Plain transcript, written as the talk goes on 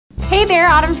Hey there,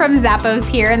 Autumn from Zappos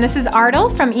here, and this is Ardle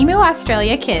from EMU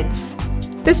Australia Kids.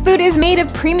 This boot is made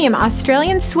of premium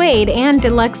Australian suede and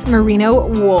deluxe merino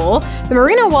wool. The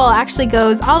merino wool actually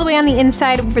goes all the way on the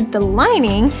inside with the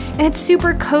lining, and it's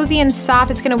super cozy and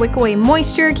soft. It's gonna wick away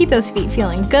moisture, keep those feet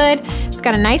feeling good. It's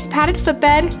got a nice padded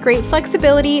footbed, great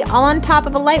flexibility, all on top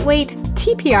of a lightweight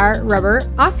TPR rubber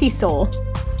Aussie sole.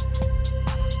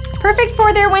 Perfect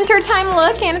for their wintertime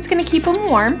look, and it's gonna keep them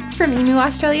warm. It's from EMU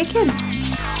Australia Kids.